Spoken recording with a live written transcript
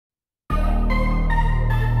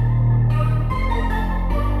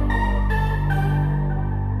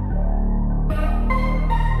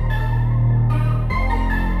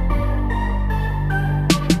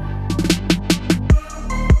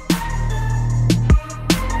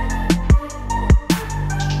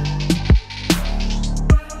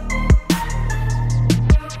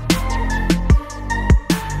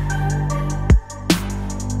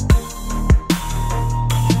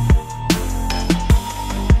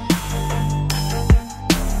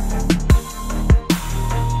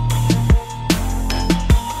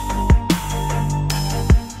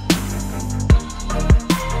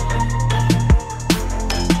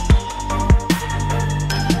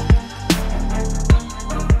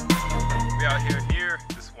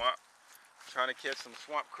trying to catch some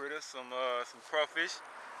swamp critters, some crawfish.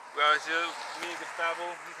 We're out here, me and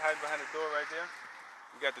Gustavo, he's hiding behind the door right there.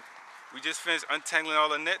 We just finished untangling all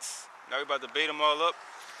the nets. Now we're about to bait them all up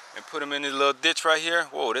and put them in this little ditch right here.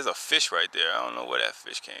 Whoa, there's a fish right there. I don't know where that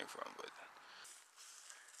fish came from, but.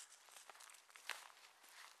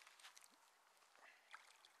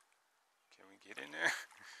 Can we get in there?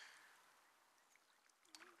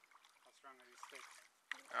 How strong are these sticks?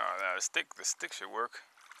 Oh, no, the stick should work.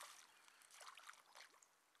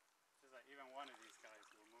 Just like even one of these guys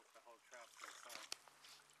will move the whole trap to the side.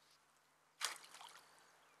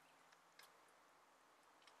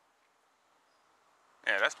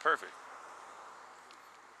 Yeah, that's perfect.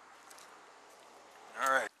 All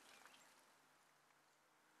right.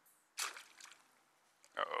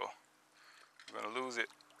 Uh-oh. We're gonna lose it.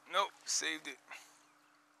 Nope, saved it. I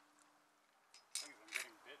think I'm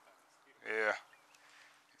getting bit by mosquitoes. Yeah,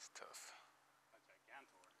 it's tough. A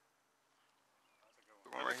gigantor. That's a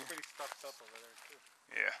good one. One right here. Pretty stuffed up over there too.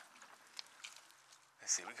 Yeah.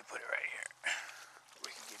 Let's see, we can put it right here.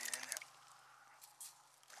 We can get it in there.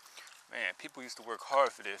 Man, people used to work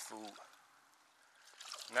hard for their food.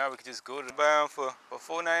 Now we can just go to the bar for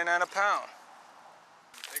 $4.99 a pound.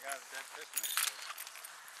 They got that fish next to it.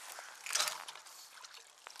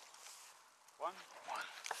 One.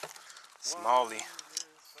 Smallie.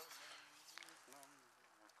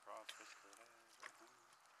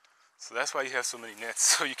 So that's why you have so many nets,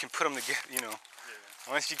 so you can put them together, you know.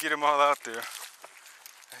 Yeah. Once you get them all out there.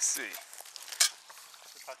 Let's see.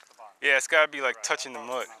 Touch the bottom. Yeah, it's got to be like touching the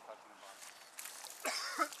mud.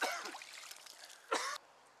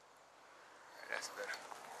 That's better.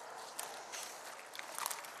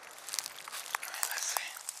 Let's see.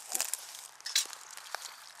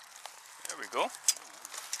 There we go.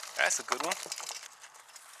 That's a good one.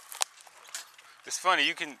 It's funny,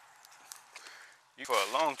 you can for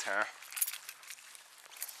a long time.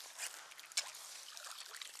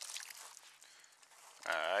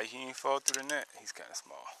 He ain't fall through the net. He's kind of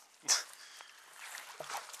small.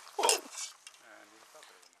 Whoa.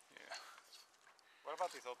 Yeah. What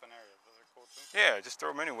about these open areas? Those are cool too? Yeah, just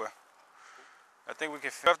throw them anywhere. I think we can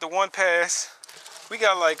fit after one pass. We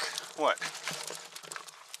got like, what?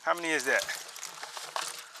 How many is that?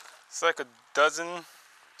 It's like a dozen,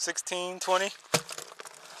 16, 20.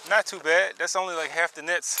 Not too bad. That's only like half the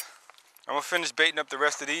nets. I'm gonna finish baiting up the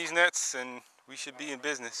rest of these nets and we should be in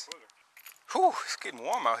business. Whew, it's getting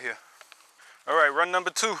warm out here. All right, run number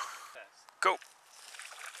 2. Go.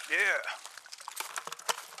 Yeah.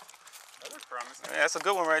 That looks promising. Yeah, that's a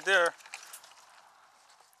good one right there.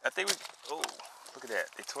 I think we, oh, look at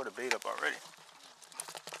that. They tore the bait up already.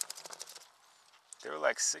 There were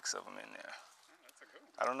like 6 of them in there. Yeah, that's a good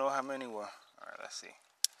one. I don't know how many were. All right, let's see.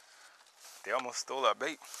 They almost stole our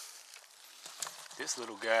bait. This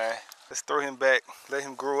little guy, let's throw him back, let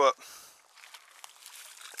him grow up.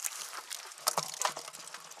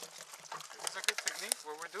 It's a good technique,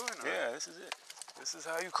 what we're doing. Right? Yeah, this is it. This is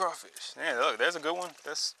how you crawfish. Yeah, look, there's a good one.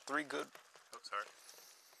 That's 3 good. Oh, sorry.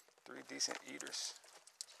 3 decent eaters.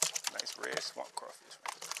 Nice red swamp crawfish.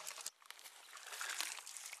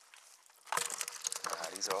 Ah,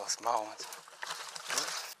 these are all small ones.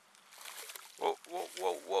 Whoa, whoa,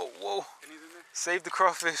 whoa, whoa, whoa. Save the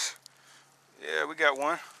crawfish. Yeah, we got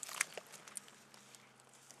one.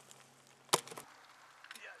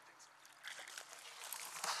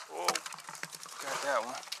 Whoa, got that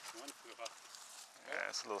one. Yeah,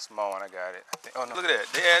 it's a little small one. I got it. I think, oh no, look at that.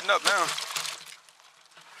 They're adding up now.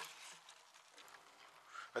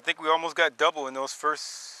 I think we almost got double in those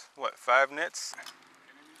first, what, 5 nets?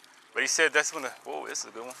 But he said that's when the, whoa, this is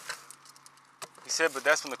a good one. He said, but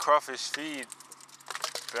that's when the crawfish feed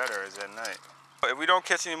better is at night. If we don't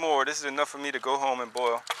catch any more, this is enough for me to go home and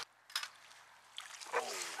boil.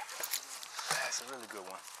 Oh, that's a really good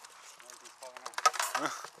one.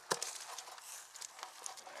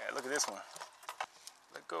 Yeah, look at this one.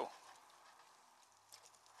 Let go.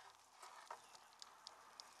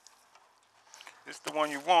 This is the one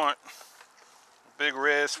you want. Big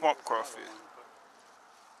red swamp crawfish.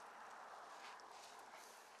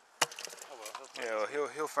 Yeah, well,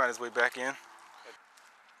 he'll find his way back in.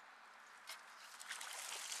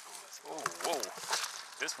 Oh, whoa.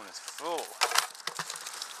 This one is full.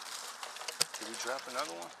 Did we drop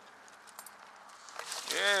another one?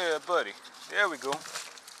 Yeah, buddy. There we go.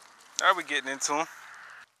 Now we're getting into them.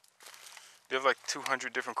 There's like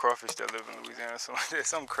 200 different crawfish that live in Louisiana, so there's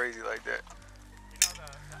something crazy like that. You know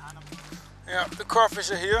the animals? Yeah, the crawfish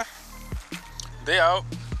are here. They out.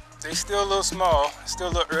 They still a little small. Still a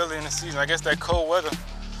little early in the season. I guess that cold weather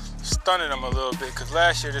stunted them a little bit, because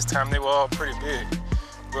last year this time they were all pretty big.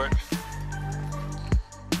 But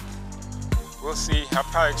we'll see. I'll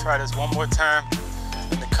probably try this one more time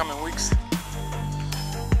in the coming weeks.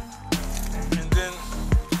 And then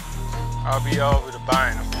I'll be over to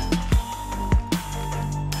buying them.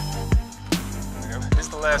 This is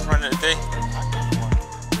the last run of the day.